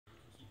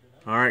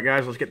Alright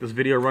guys, let's get this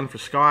video run for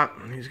Scott.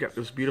 He's got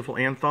this beautiful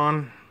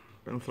Anthon.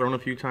 Been thrown a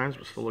few times,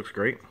 but still looks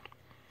great.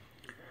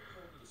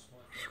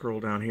 Scroll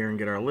down here and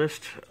get our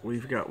list.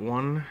 We've got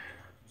 1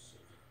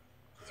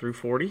 through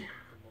 40.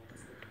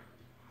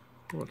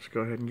 Let's go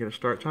ahead and get a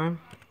start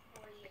time.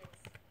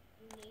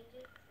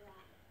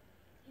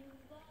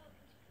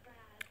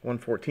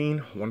 114,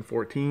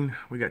 114.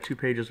 We got 2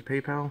 pages of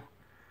PayPal.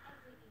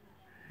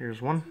 Here's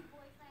 1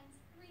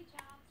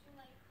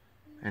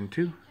 and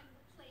 2.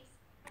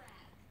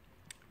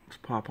 Let's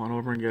pop on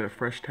over and get a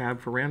fresh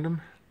tab for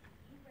random.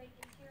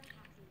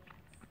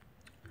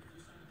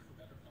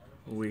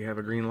 We have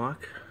a green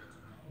lock.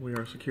 We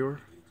are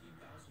secure.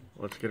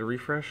 Let's get a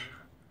refresh.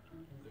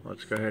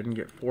 Let's go ahead and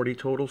get 40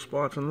 total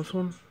spots on this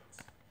one.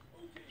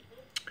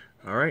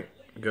 Alright,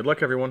 good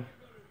luck everyone.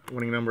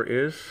 Winning number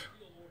is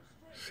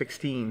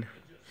 16.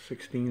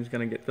 16 is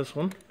going to get this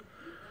one.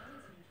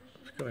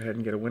 Let's go ahead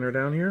and get a winner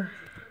down here.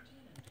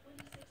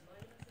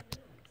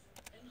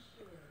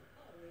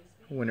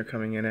 Winner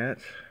coming in at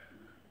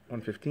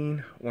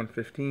 115,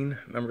 115.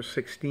 Number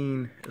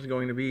 16 is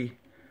going to be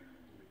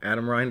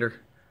Adam Rinder.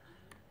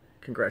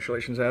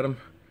 Congratulations, Adam.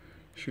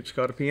 Shoot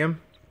Scott a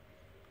PM.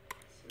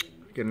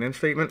 Get an end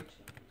statement.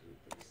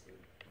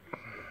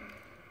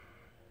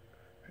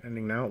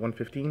 Ending now at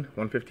 115,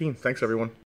 115. Thanks, everyone.